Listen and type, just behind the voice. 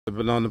The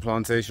banana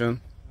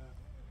plantation.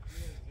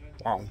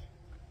 Wow.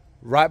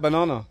 Ripe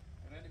banana.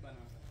 Red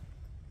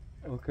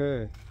banana.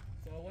 Okay.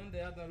 So when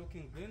the other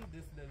looking green,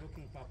 this the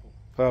looking purple.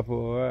 Purple,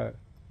 alright.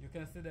 You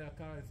can see their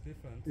color is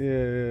different.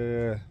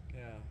 Yeah.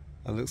 Yeah.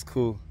 That looks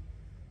cool.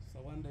 So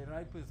when they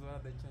ripe is where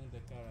they change the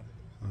color.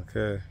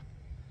 Okay.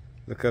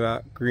 Look at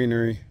that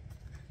greenery.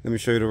 Let me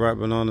show you the ripe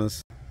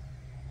bananas.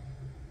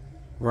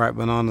 Ripe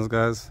bananas,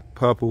 guys.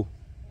 Purple.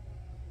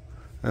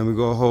 And we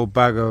got a whole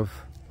bag of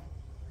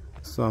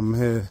some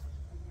here.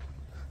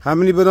 How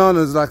many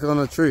bananas like on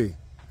a tree?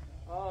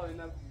 Oh, in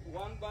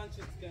one bunch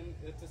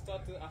it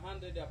start to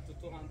 100 up to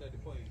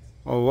 200 points.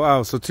 Oh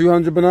wow, so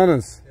 200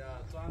 bananas? Yeah,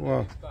 200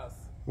 Wow. plus.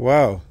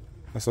 Wow,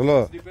 that's a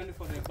lot. It's depending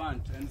for the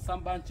bunch, and some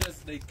bunches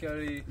they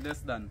carry less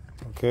than.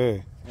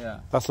 Okay.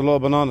 Yeah. That's a lot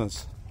of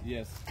bananas.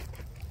 Yes.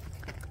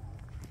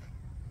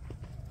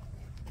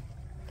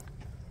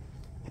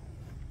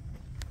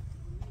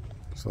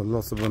 So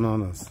lots of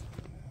bananas.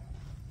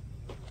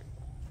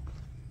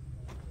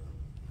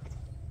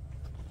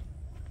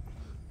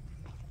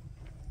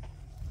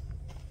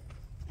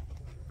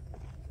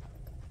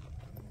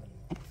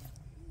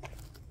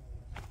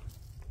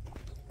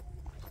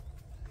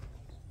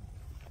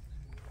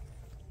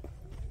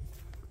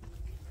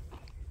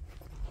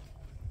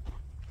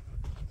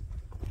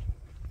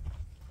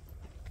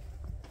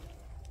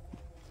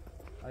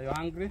 Are you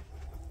hungry?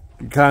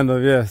 Kind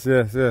of, yes.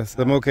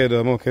 I'm okay though,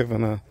 I'm okay for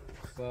now.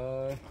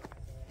 So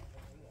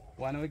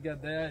when we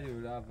get there,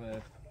 you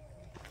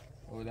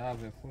will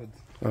have a food.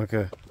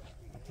 Okay.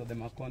 So the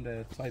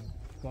Makonde side,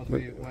 because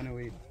when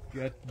we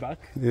get back,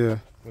 Yeah.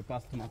 we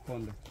pass to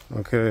Makonde.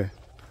 Okay.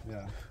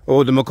 Yeah.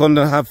 Oh, the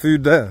Makonda have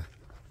food there?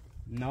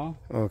 No,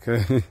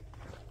 Okay.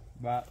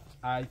 but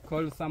I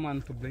called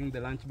someone to bring the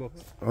lunchbox.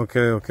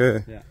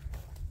 Okay. Yeah.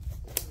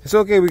 It's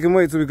okay, we can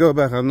wait till we go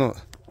back. I'm not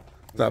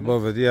that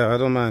bothered. Yeah, I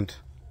don't mind.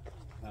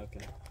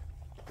 Okay.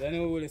 Then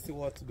we will see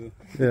what to do.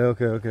 Yeah,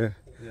 okay.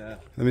 Yeah.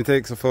 Let me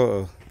take a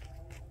photo.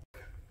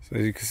 So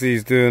as you can see,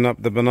 he's doing up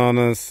the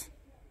bananas,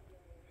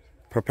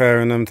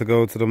 preparing them to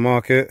go to the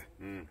market.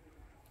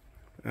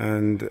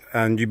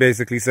 And you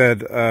basically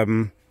said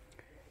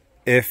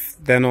if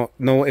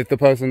the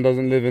person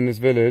doesn't live in this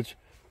village,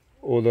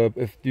 or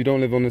if you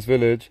don't live on this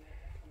village,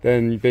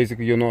 then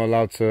you're not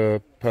allowed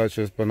to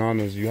purchase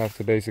bananas. You have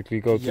to basically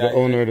go to the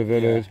owner of the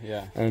village,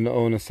 and the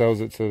owner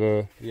sells it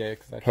to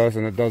the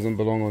person that doesn't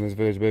belong on this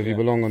village. But if you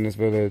belong on this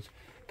village,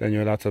 then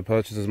you're allowed to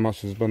purchase as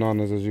much as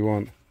bananas as you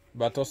want.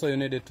 But also you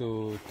needed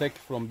to take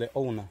from the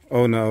owner.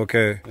 Owner,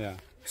 okay. Yeah.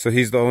 So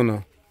he's the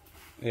owner.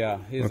 Yeah,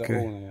 he's the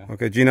owner. Yeah.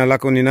 Okay. Jina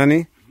lako ni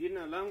nani?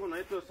 Jina langu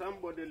naitwa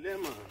Somebody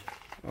Lema.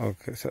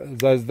 Okay, so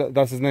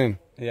that's his name.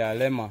 Yeah,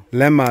 Lema.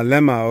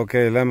 Lema.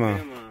 Okay,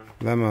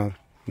 Lema.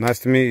 Nice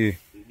to meet you.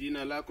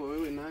 Jina lako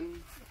wewe nani?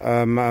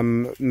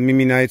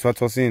 Mimi naitwa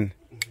Tosin.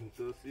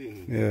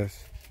 Tosin.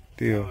 Yes.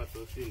 Ndio.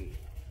 Tosin.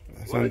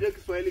 Unajua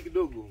Kiswahili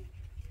kidogo?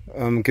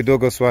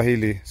 Kidogo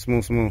Swahili,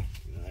 small.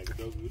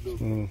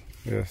 Kidogo.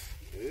 Yes.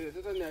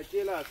 Sasa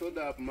niachie la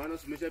soda hapo maana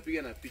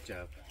umeshapiga na picha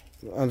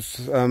hapa.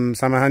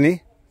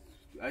 Samahani?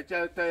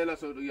 Acha taela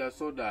ya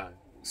soda.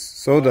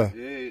 Soda?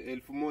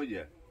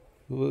 1000.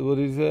 What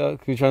is it?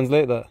 Can you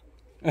translate that?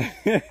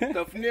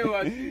 Tafunie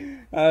wapi?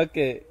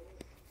 Okay.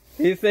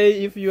 He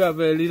say if you have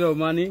a little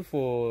money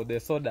for the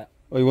soda.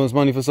 Oh, he wants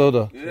money for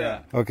soda?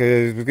 Yeah.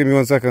 Okay, give me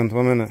 1 second,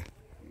 1 minute.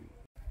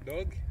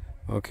 Dog?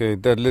 Okay,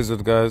 dead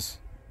lizard, guys.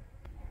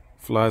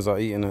 Flies are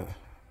eating it.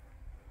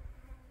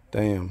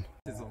 Damn.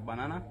 This is of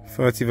banana.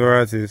 30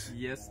 varieties.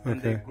 Yes,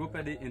 and they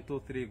grouped it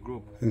into 3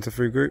 groups. Into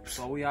 3 groups?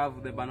 So we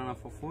have the banana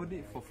for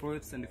food, for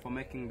fruits, and for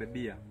making the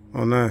beer.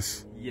 Oh,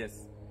 nice.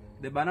 Yes.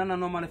 The banana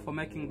normally for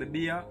making the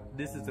beer,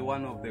 this is the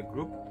one of the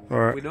group.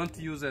 Alright. We don't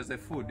use as a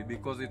food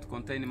because it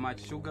contains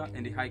much sugar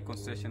and a high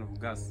concentration of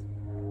gas.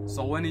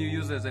 So when you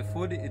use as a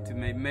food, it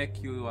may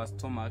make your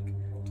stomach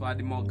to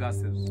add more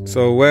gases.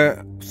 So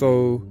where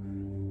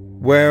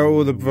are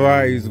all the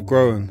varieties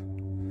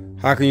growing?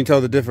 How can you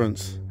tell the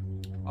difference?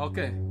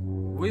 Okay,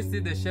 we see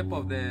the shape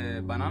of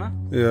the banana.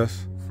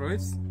 Yes.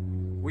 Fruits.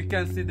 We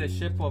can see the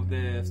shape of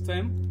the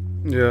stem.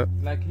 Yeah.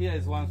 Like here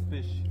is one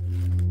species.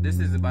 This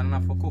is the banana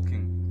for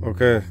cooking.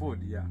 Okay. For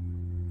food, yeah.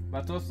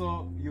 But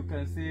also you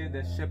can see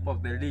the shape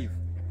of the leaf.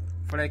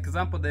 For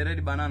example, the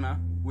red banana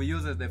we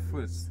use as the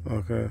fruits.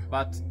 Okay.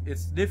 But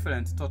it's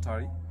different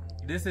totally.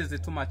 This is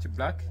too much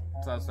black.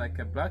 It was like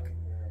a black,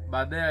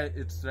 but there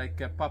it's like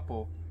a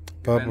purple.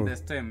 Purple. And the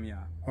stem,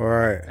 yeah. All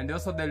right. And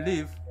also the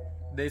leaf,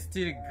 they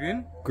still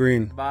green.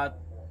 Green. But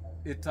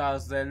it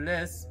has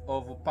less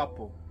of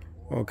purple.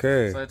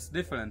 Okay. So it's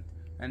different.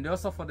 And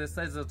also for the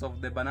sizes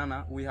of the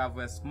banana, we have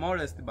a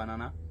smallest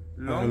banana,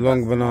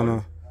 long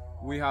banana.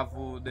 We have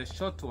the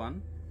short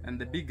one and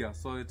the bigger,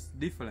 so it's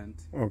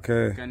different.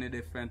 Okay. You can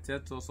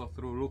differentiate also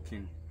through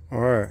looking. All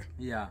right.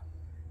 Yeah.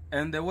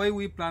 And the way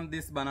we plant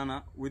this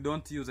banana, we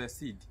don't use a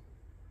seed.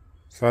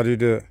 So how do you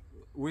do it?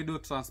 We do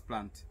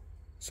transplant.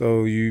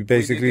 So you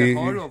basically... We dig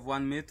a hole of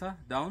 1 meter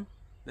down,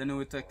 then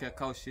we take a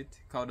cow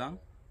dung,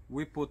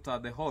 we put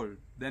the hole,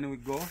 then we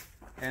go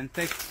and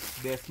take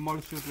the small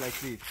shoot like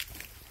this.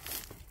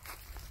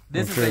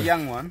 This is the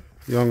young one.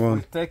 Young one.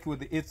 We take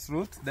with its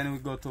root, then we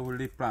go to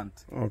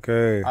replant.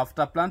 Okay.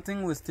 After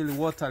planting, we're still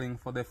watering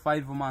for the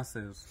 5 months.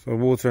 So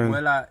watering.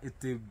 Well,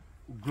 it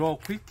grow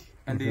quick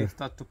and they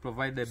start to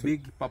provide a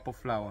big purple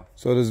flower.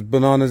 So does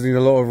bananas need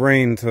a lot of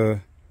rain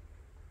to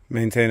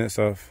maintain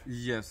itself?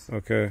 Yes.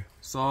 Okay.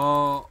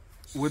 So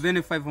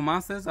within 5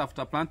 months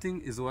after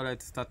planting is where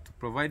it start to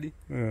provide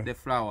the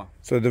flower.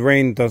 So the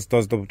rain does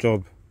the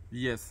job?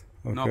 Yes.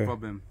 Okay. No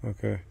problem.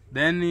 Okay.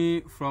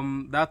 Then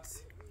from that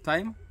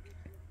time,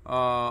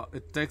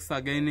 it takes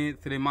again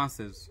 3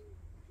 months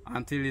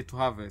until it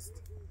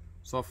harvest.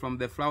 So from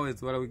the flower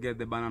is where we get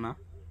the banana.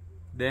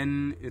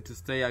 Then it will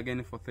stay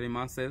again for 3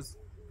 months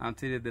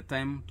until the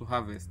time to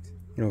harvest.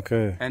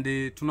 Okay. And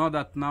to know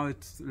that now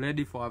it's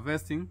ready for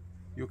harvesting,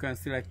 you can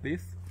see like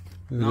this.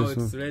 Now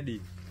it's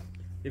ready.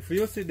 If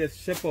you see the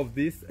shape of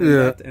this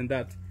and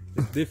that,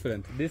 it's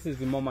different. This is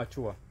more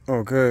mature.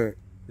 Okay.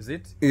 Is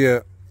it?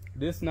 Yeah.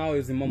 This now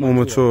is more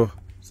mature.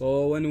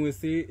 So when we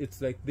see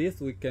it's like this,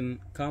 we can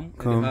come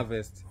and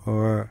harvest.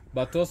 Alright.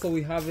 But also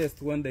we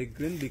harvest when they're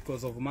green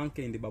because of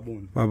monkey and the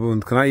baboon.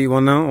 Baboon. Can I eat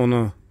one now or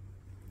no?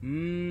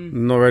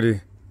 Not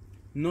ready.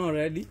 Not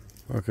ready.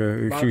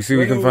 Okay. But You see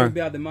we can find.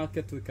 Be at the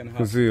market, we can have.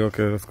 Can see.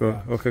 Okay, let's go.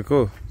 Yeah. Okay,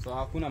 cool. So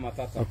hakuna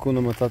matata.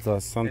 Hakuna matata.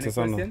 Asante Any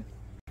sana. question?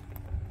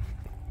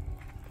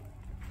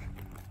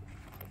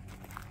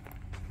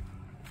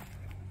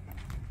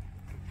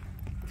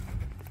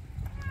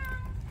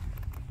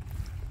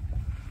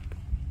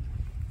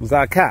 Was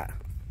that a cat?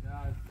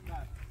 Yeah, it's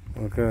cat.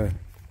 Okay.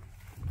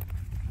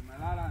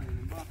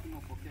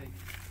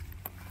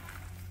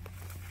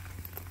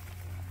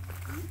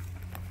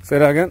 Say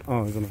that again?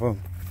 Oh, he's on the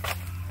phone.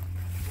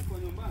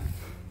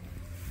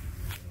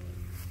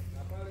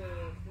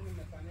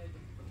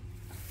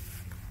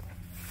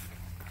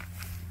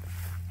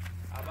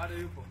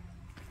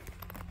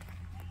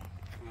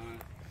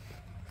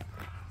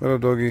 Hello,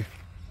 doggy.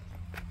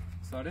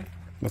 Sorry? I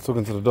was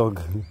talking to the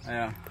dog.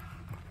 Yeah.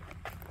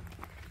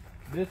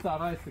 This are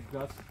rice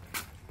grass.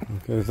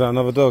 Okay, is that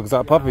another dog? Is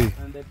that a puppy?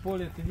 And they pull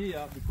it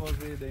here because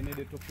they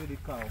needed to feed the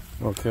cow.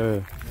 Okay.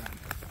 Yeah.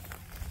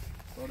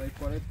 So they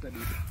collected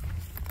it.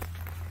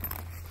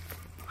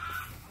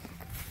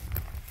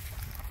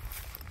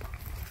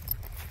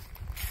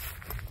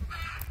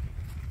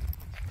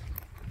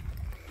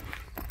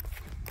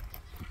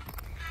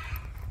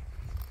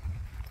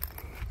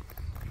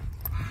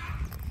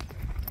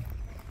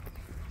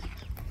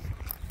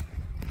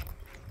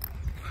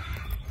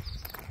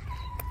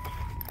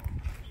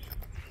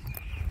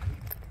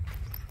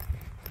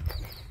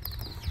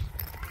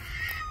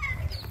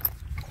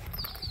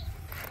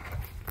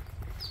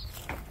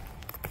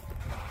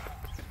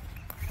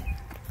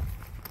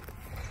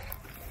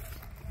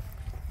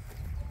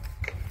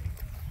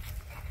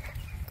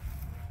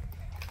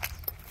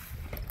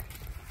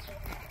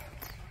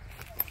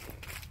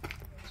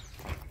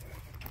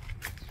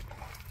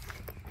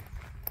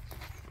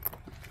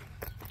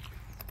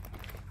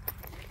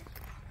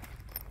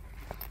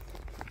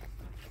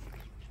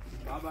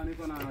 Baba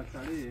niko na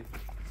watalii.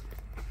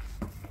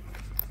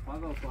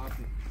 Kwanza uko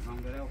wapi?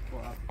 Naongelea uko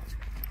wapi?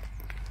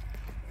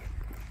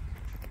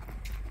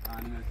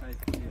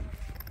 Nimeshaisikia.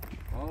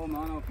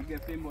 Umeona upige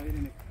fimbo ili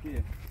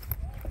nikusikie.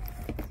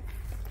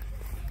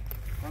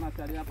 Kuna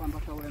watalii hapa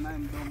mpaka ule naye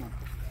mdomo.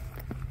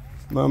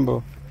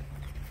 Mambo.